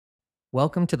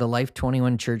Welcome to the Life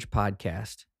 21 Church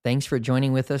podcast. Thanks for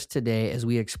joining with us today as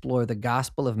we explore the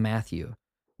Gospel of Matthew.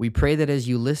 We pray that as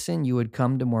you listen, you would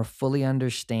come to more fully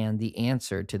understand the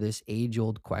answer to this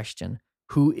age-old question: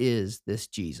 who is this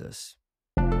Jesus?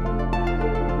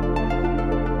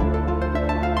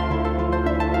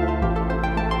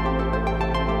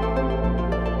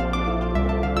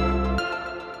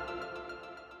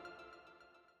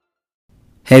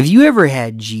 Have you ever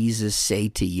had Jesus say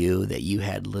to you that you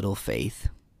had little faith?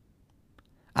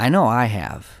 I know I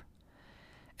have.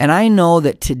 And I know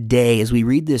that today, as we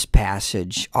read this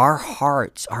passage, our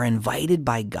hearts are invited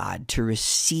by God to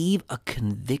receive a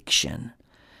conviction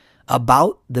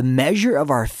about the measure of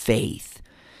our faith,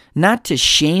 not to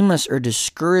shame us or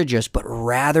discourage us, but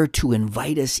rather to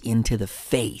invite us into the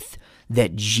faith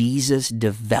that Jesus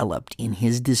developed in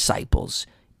his disciples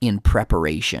in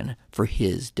preparation for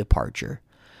his departure.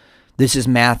 This is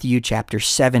Matthew chapter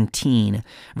 17,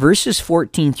 verses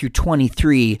 14 through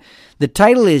 23. The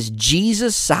title is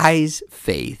Jesus-Size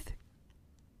Faith.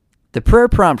 The prayer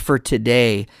prompt for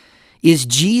today is,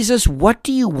 Jesus, what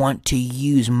do you want to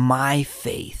use my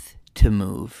faith to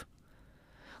move?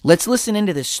 Let's listen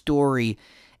into this story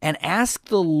and ask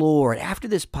the Lord, after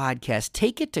this podcast,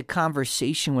 take it to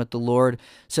conversation with the Lord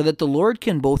so that the Lord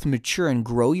can both mature and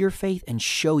grow your faith and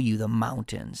show you the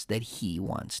mountains that he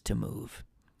wants to move.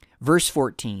 Verse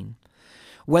 14,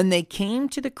 when they came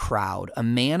to the crowd, a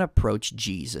man approached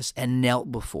Jesus and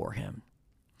knelt before him.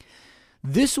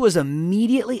 This was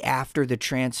immediately after the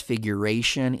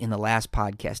transfiguration in the last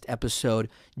podcast episode.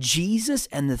 Jesus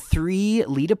and the three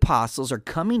lead apostles are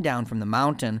coming down from the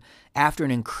mountain after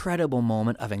an incredible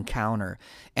moment of encounter.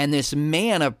 And this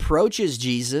man approaches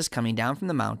Jesus coming down from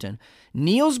the mountain,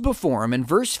 kneels before him, and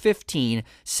verse 15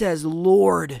 says,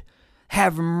 Lord,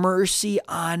 have mercy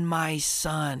on my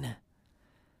son.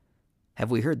 Have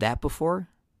we heard that before?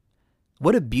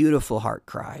 What a beautiful heart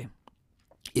cry.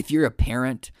 If you're a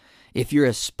parent, if you're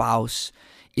a spouse,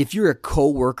 if you're a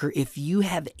coworker, if you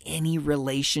have any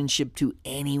relationship to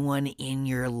anyone in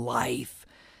your life,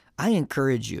 I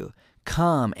encourage you,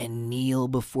 come and kneel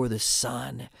before the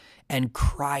Son and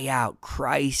cry out,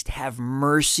 Christ, have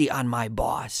mercy on my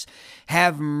boss.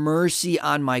 Have mercy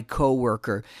on my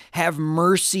coworker. Have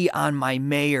mercy on my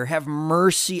mayor. Have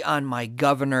mercy on my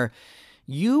governor.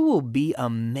 You will be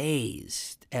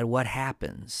amazed at what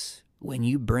happens when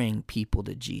you bring people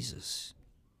to Jesus.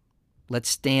 Let's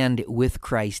stand with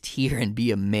Christ here and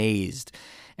be amazed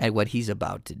at what he's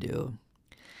about to do.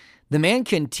 The man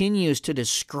continues to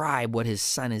describe what his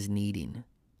son is needing.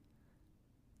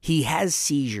 He has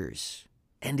seizures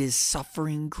and is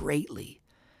suffering greatly.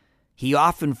 He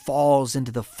often falls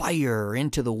into the fire or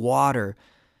into the water.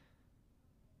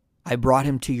 I brought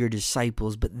him to your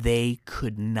disciples, but they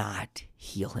could not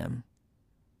heal him.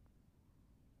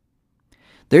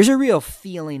 There's a real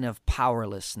feeling of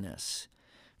powerlessness.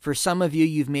 For some of you,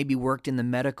 you've maybe worked in the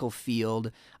medical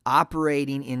field,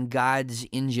 operating in God's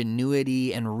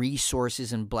ingenuity and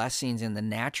resources and blessings in the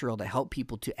natural to help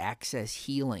people to access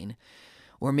healing.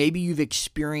 Or maybe you've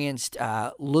experienced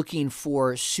looking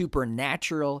for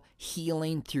supernatural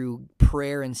healing through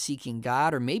prayer and seeking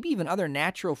God, or maybe even other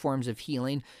natural forms of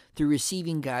healing through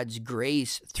receiving God's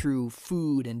grace through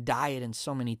food and diet and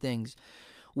so many things.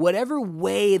 Whatever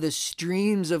way the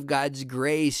streams of God's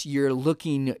grace you're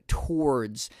looking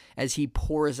towards as he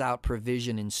pours out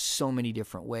provision in so many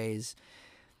different ways,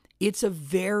 it's a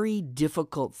very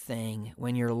difficult thing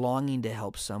when you're longing to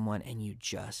help someone and you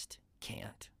just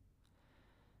can't.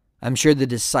 I'm sure the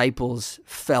disciples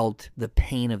felt the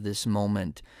pain of this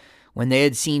moment. When they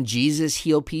had seen Jesus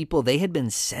heal people, they had been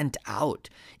sent out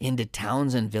into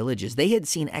towns and villages. They had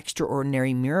seen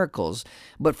extraordinary miracles,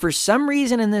 but for some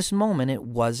reason in this moment, it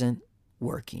wasn't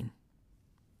working.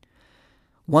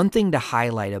 One thing to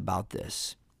highlight about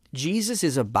this, Jesus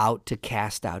is about to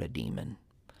cast out a demon.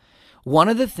 One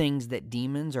of the things that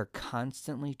demons are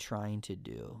constantly trying to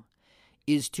do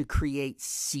is to create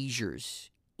seizures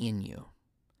in you.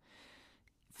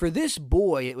 For this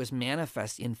boy, it was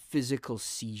manifest in physical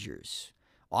seizures.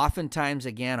 Oftentimes,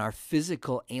 again, our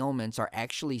physical ailments are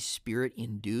actually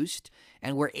spirit-induced,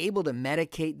 and we're able to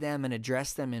medicate them and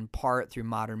address them in part through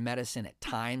modern medicine at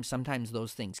times. Sometimes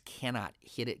those things cannot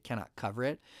hit it, cannot cover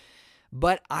it.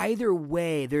 But either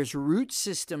way, there's root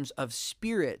systems of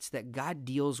spirits that God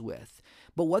deals with.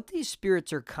 But what these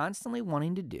spirits are constantly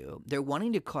wanting to do, they're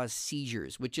wanting to cause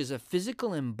seizures, which is a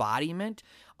physical embodiment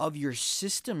of your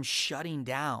system shutting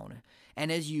down.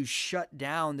 And as you shut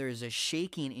down, there's a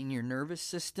shaking in your nervous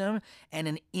system and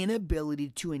an inability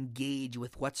to engage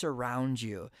with what's around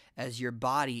you as your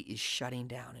body is shutting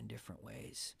down in different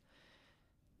ways.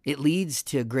 It leads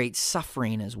to great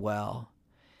suffering as well.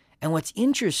 And what's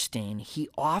interesting, he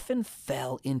often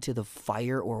fell into the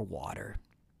fire or water.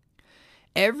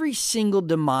 Every single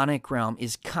demonic realm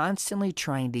is constantly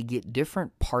trying to get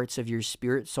different parts of your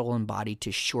spirit, soul, and body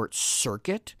to short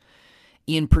circuit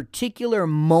in particular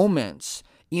moments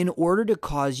in order to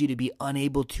cause you to be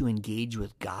unable to engage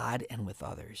with God and with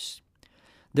others.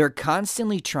 They're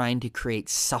constantly trying to create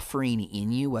suffering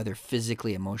in you, whether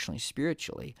physically, emotionally,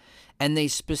 spiritually. And they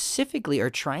specifically are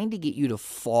trying to get you to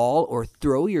fall or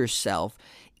throw yourself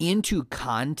into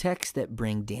contexts that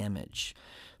bring damage.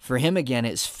 For him, again,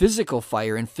 it's physical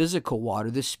fire and physical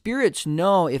water. The spirits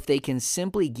know if they can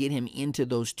simply get him into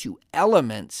those two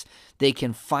elements, they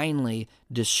can finally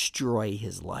destroy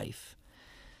his life.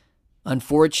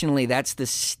 Unfortunately, that's the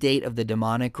state of the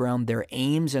demonic realm, their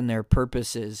aims and their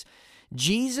purposes.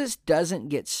 Jesus doesn't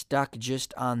get stuck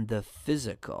just on the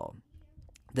physical.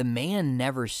 The man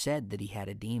never said that he had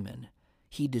a demon.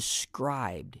 He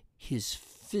described his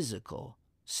physical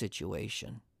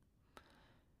situation.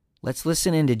 Let's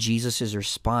listen into Jesus'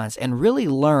 response and really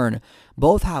learn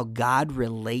both how God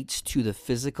relates to the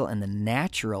physical and the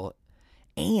natural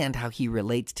and how he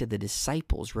relates to the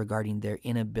disciples regarding their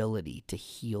inability to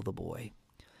heal the boy.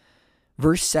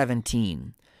 Verse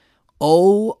 17,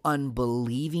 "O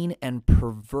unbelieving and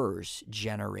perverse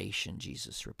generation,"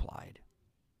 Jesus replied.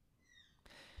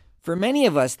 For many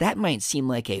of us, that might seem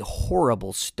like a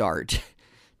horrible start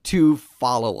to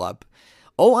follow up.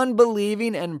 "O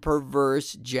unbelieving and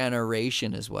perverse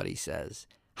generation," is what he says.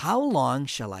 "How long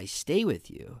shall I stay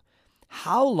with you?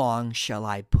 How long shall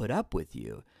I put up with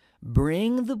you?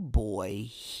 Bring the boy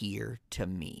here to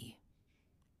me."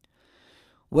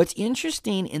 What's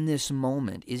interesting in this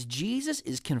moment is Jesus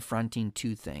is confronting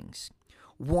two things.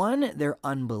 One, their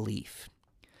unbelief.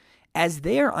 As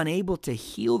they are unable to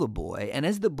heal the boy, and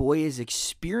as the boy is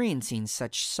experiencing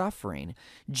such suffering,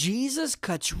 Jesus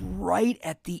cuts right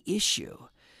at the issue.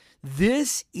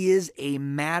 This is a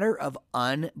matter of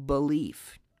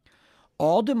unbelief.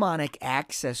 All demonic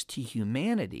access to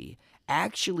humanity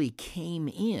actually came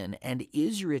in and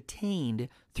is retained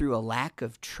through a lack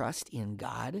of trust in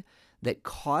God that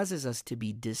causes us to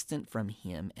be distant from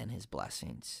him and his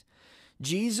blessings.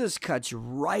 Jesus cuts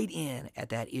right in at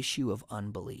that issue of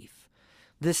unbelief.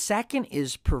 The second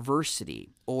is perversity,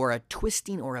 or a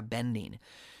twisting or a bending.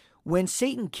 When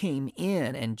Satan came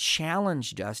in and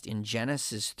challenged us in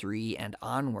Genesis 3 and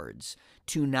onwards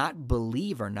to not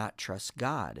believe or not trust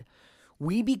God,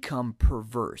 we become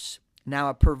perverse. Now,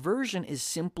 a perversion is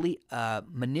simply a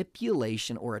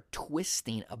manipulation or a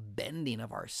twisting, a bending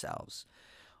of ourselves.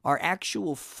 Our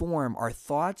actual form, our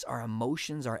thoughts, our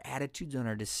emotions, our attitudes, and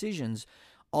our decisions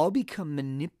all become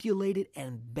manipulated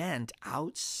and bent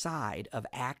outside of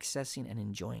accessing and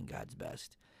enjoying God's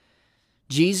best.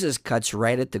 Jesus cuts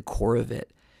right at the core of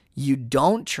it. You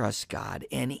don't trust God,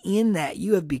 and in that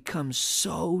you have become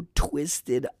so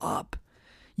twisted up.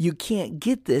 You can't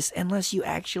get this unless you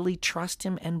actually trust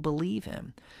him and believe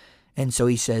him. And so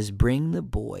he says, "Bring the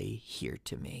boy here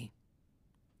to me."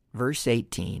 Verse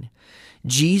 18,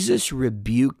 Jesus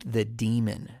rebuked the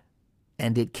demon,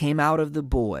 and it came out of the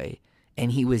boy,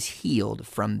 and he was healed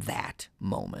from that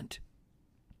moment.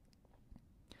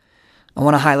 I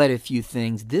want to highlight a few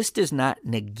things. This does not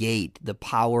negate the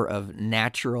power of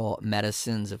natural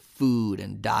medicines, of food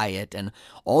and diet, and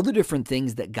all the different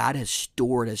things that God has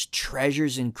stored as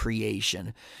treasures in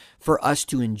creation for us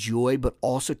to enjoy, but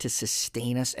also to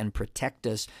sustain us and protect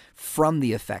us from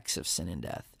the effects of sin and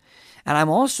death. And I'm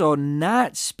also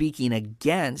not speaking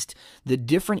against the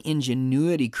different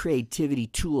ingenuity, creativity,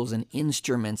 tools, and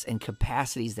instruments and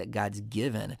capacities that God's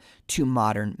given to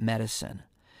modern medicine.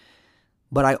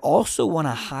 But I also want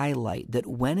to highlight that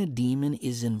when a demon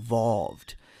is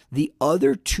involved, the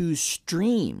other two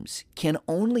streams can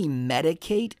only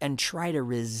medicate and try to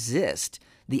resist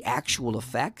the actual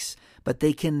effects, but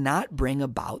they cannot bring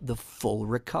about the full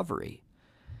recovery.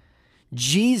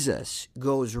 Jesus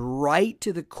goes right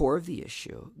to the core of the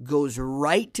issue, goes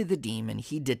right to the demon.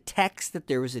 He detects that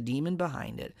there was a demon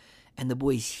behind it, and the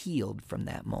boy's healed from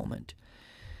that moment.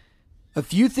 A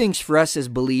few things for us as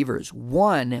believers.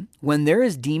 One, when there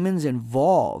is demons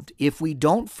involved, if we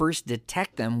don't first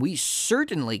detect them, we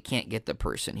certainly can't get the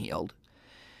person healed.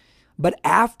 But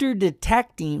after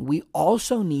detecting, we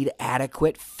also need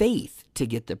adequate faith to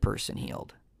get the person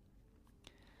healed.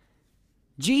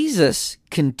 Jesus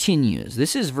continues.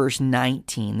 This is verse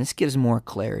 19. This gives more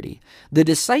clarity. The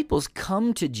disciples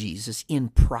come to Jesus in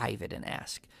private and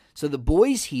ask. So the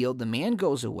boy's healed, the man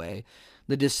goes away.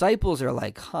 The disciples are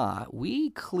like, we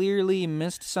clearly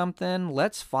missed something.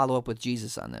 Let's follow up with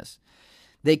Jesus on this.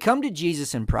 They come to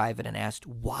Jesus in private and asked,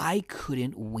 why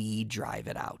couldn't we drive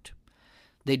it out?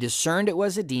 They discerned it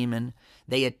was a demon.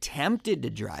 They attempted to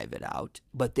drive it out,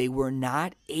 but they were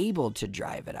not able to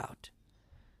drive it out.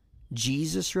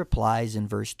 Jesus replies in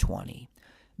verse 20,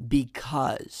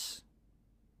 because,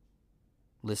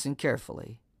 listen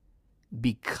carefully,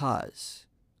 because.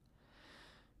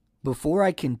 Before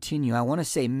I continue, I want to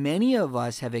say many of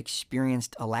us have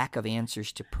experienced a lack of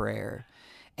answers to prayer,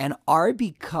 and our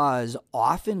because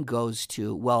often goes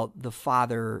to, well, the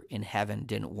Father in heaven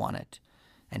didn't want it.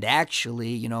 And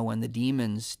actually, when the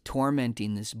demon's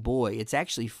tormenting this boy, it's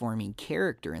actually forming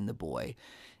character in the boy.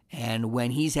 And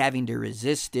when he's having to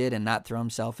resist it and not throw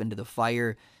himself into the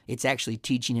fire, it's actually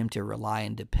teaching him to rely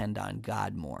and depend on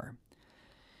God more.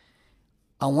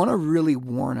 I want to really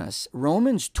warn us.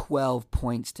 Romans 12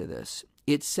 points to this.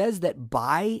 It says that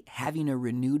by having a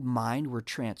renewed mind, we're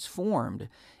transformed,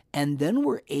 and then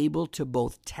we're able to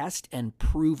both test and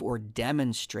prove or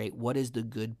demonstrate what is the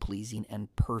good, pleasing,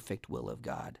 and perfect will of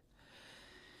God.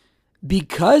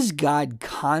 Because God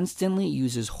constantly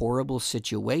uses horrible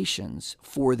situations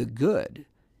for the good,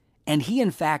 and he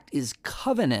in fact is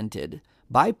covenanted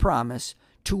by promise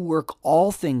to work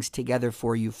all things together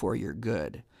for you for your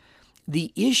good.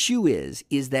 The issue is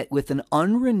that with an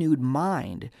unrenewed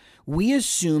mind, we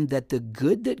assume that the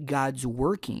good that God's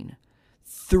working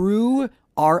through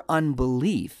our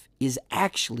unbelief is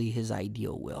actually his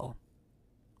ideal will.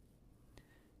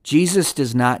 Jesus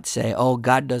does not say, oh,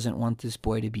 God doesn't want this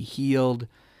boy to be healed.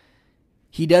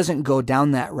 He doesn't go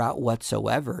down that route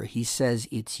whatsoever. He says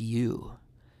it's you.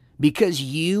 Because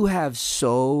you have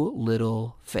so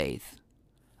little faith.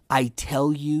 I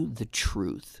tell you the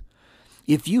truth.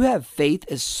 If you have faith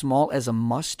as small as a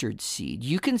mustard seed,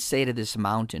 you can say to this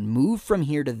mountain, move from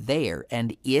here to there,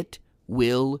 and it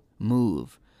will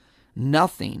move.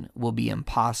 Nothing will be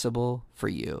impossible for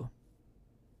you.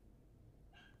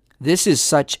 This is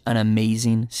such an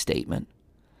amazing statement.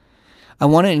 I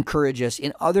want to encourage us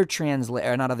in other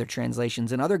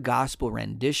translations, in other gospel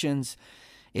renditions,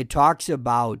 it talks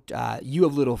about you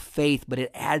have little faith, but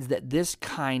it adds that this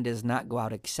kind does not go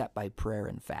out except by prayer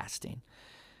and fasting.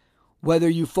 Whether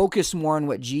you focus more on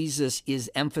what Jesus is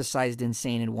emphasized in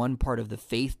saying in one part of the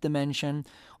faith dimension,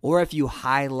 or if you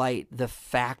highlight the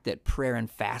fact that prayer and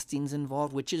fasting is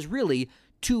involved, which is really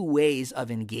two ways of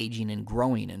engaging and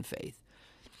growing in faith.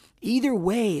 Either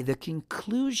way, the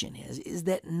conclusion is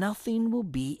that nothing will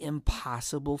be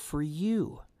impossible for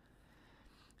you.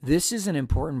 This is an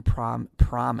important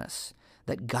promise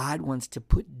that God wants to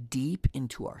put deep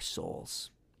into our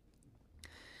souls.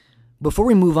 Before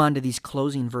we move on to these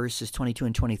closing verses 22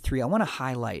 and 23, I want to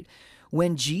highlight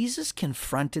when Jesus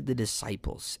confronted the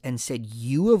disciples and said,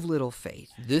 you of little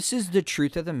faith, this is the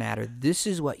truth of the matter, this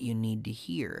is what you need to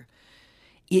hear.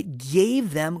 It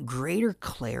gave them greater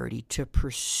clarity to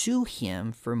pursue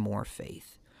him for more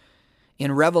faith.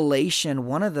 In Revelation,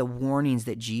 one of the warnings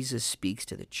that Jesus speaks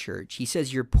to the church, he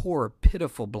says, you're poor,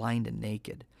 pitiful, blind, and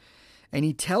naked. And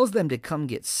he tells them to come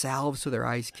get salve so their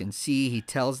eyes can see. He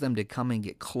tells them to come and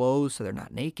get clothes so they're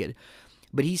not naked.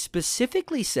 But he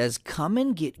specifically says, come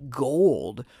and get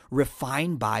gold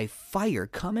refined by fire.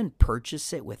 Come and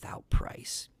purchase it without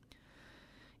price.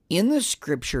 In the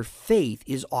scripture, faith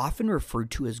is often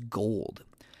referred to as gold.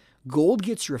 Gold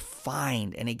gets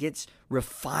refined, and it gets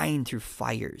refined through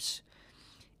fires.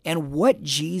 And what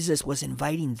Jesus was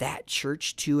inviting that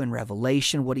church to in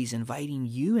Revelation, what he's inviting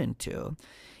you into,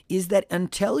 is that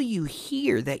until you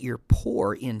hear that you're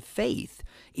poor in faith,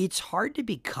 it's hard to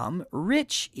become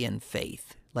rich in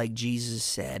faith, like Jesus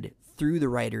said through the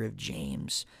writer of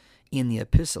James in the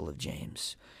Epistle of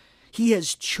James. He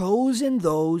has chosen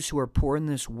those who are poor in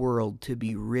this world to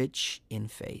be rich in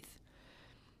faith.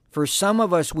 For some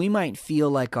of us, we might feel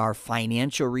like our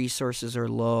financial resources are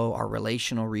low, our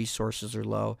relational resources are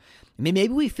low. Maybe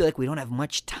we feel like we don't have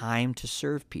much time to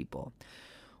serve people.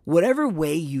 Whatever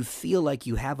way you feel like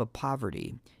you have a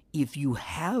poverty, if you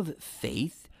have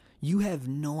faith, you have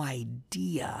no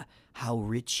idea how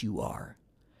rich you are.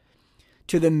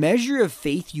 To the measure of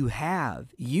faith you have,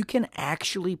 you can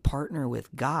actually partner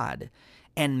with God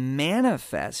and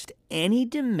manifest any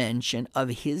dimension of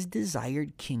his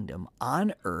desired kingdom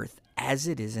on earth as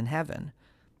it is in heaven.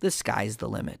 The sky's the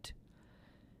limit.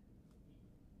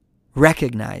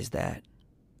 Recognize that.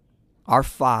 Our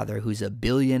Father, who's a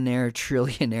billionaire,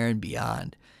 trillionaire, and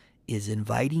beyond, is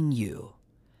inviting you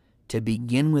to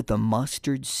begin with a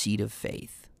mustard seed of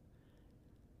faith.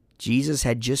 Jesus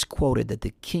had just quoted that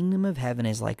the kingdom of heaven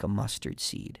is like a mustard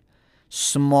seed.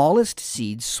 Smallest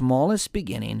seed, smallest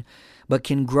beginning, but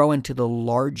can grow into the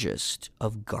largest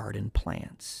of garden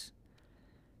plants.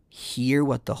 Hear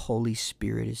what the Holy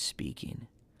Spirit is speaking.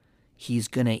 He's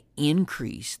going to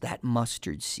increase that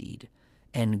mustard seed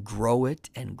and grow it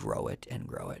and grow it and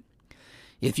grow it.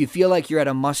 If you feel like you're at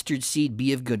a mustard seed,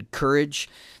 be of good courage.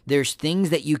 There's things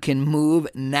that you can move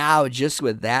now just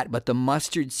with that, but the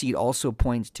mustard seed also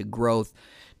points to growth.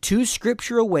 2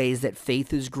 scriptural ways that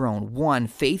faith is grown. 1,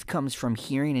 faith comes from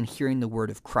hearing and hearing the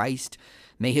word of Christ.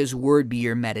 May his word be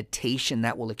your meditation.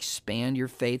 That will expand your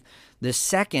faith. The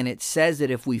second, it says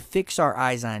that if we fix our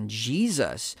eyes on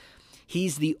Jesus,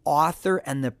 he's the author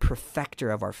and the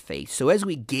perfecter of our faith. So as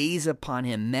we gaze upon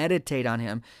him, meditate on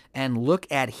him, and look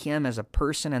at him as a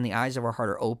person and the eyes of our heart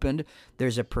are opened,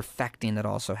 there's a perfecting that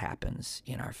also happens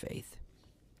in our faith.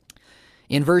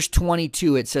 In verse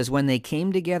 22, it says, when they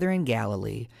came together in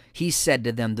Galilee, he said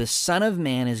to them, the Son of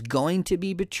Man is going to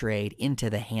be betrayed into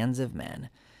the hands of men.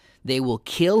 They will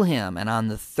kill him, and on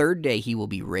the 3rd day he will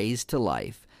be raised to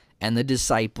life. And the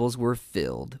disciples were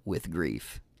filled with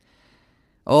grief.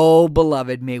 Oh,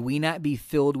 beloved, may we not be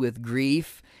filled with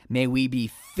grief. May we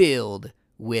be filled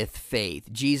with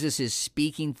faith. Jesus is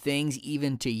speaking things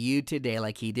even to you today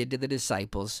like he did to the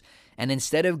disciples. And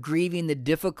instead of grieving the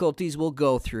difficulties we'll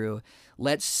go through,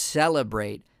 let's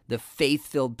celebrate the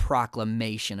faith-filled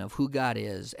proclamation of who God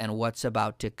is and what's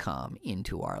about to come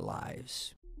into our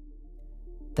lives.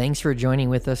 Thanks for joining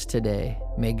with us today.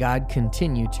 May God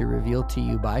continue to reveal to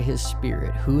you by his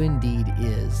Spirit who indeed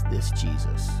is this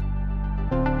Jesus.